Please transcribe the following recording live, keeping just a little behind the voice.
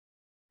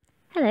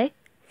Hello,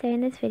 so in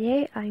this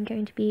video I'm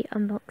going to be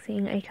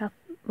unboxing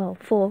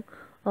four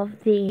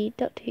of the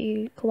Doctor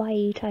Who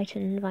Kawaii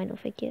Titan vinyl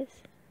figures.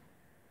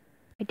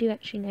 I do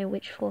actually know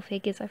which 4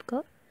 figures I've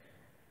got,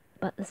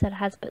 but the seller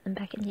has put them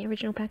back in the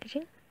original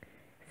packaging,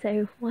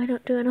 so why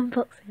not do an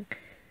unboxing?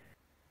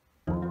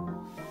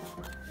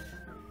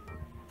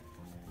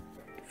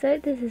 So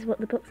this is what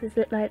the boxes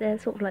look like. They're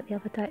sort of like the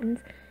other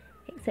Titans,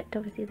 except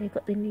obviously they've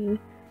got the new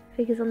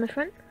figures on the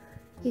front.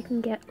 You can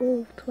get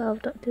all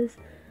 12 Doctors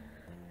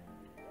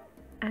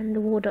and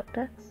the War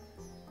Doctor,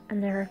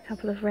 and there are a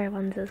couple of rare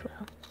ones as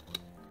well.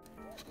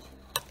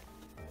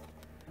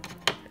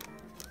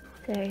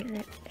 So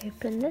let's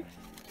open this.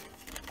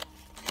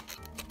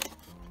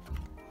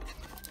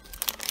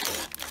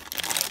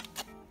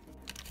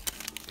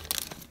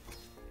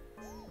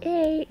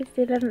 Yay, it's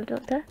the 11th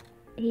Doctor.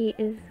 He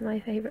is my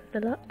favourite of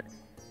the lot.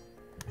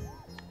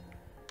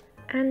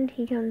 And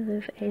he comes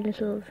with a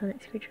little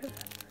sonic screwdriver.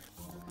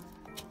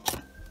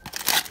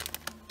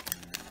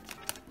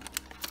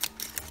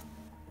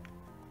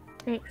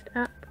 Next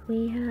up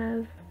we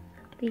have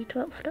the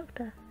 12th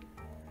Doctor.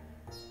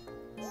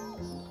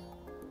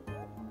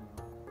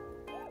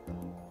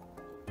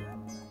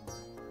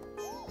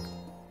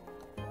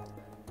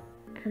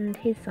 And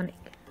his Sonic.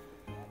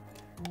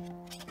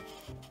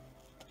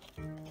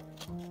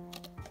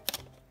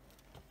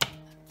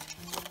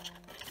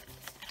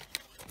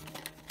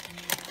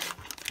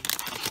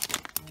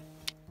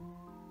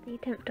 The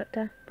 10th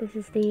Doctor. This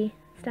is the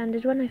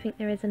standard one. I think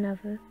there is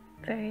another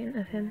variant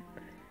of him.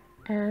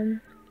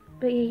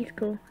 But yeah, he's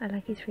cool. I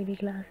like his 3D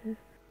glasses.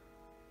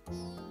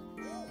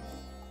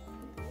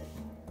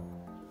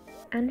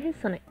 And his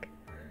Sonic.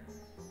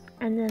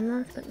 And then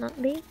last but not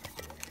least,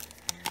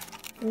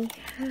 we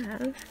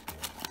have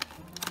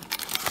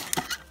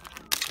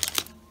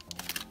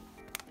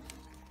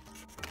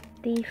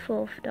the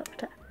 4th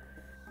Doctor.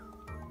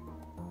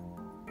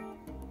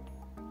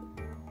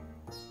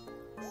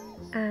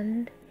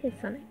 And his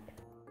Sonic.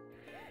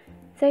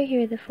 So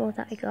here are the 4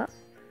 that I got.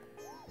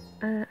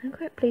 I'm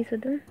quite pleased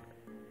with them.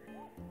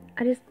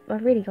 I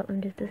really got them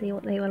just to see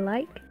what they were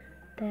like.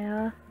 They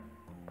are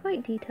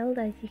quite detailed.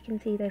 As you can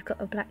see, they've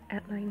got a black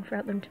outline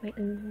throughout them to make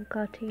them more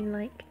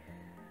cartoon-like.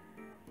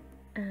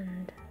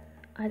 And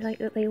I like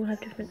that they all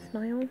have different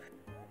smiles.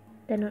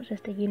 They're not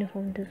just a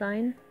uniform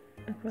design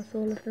across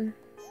all of them.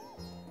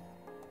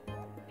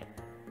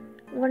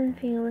 One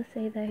thing I will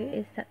say though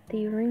is that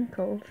the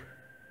wrinkles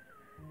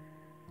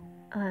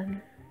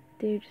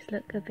do just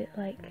look a bit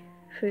like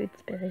food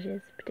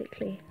spillages,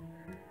 particularly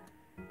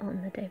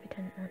on the David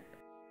Tennant one.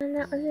 And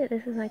that was it.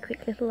 This was my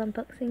quick little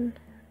unboxing.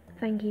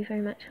 Thank you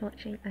very much for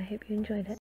watching. I hope you enjoyed it.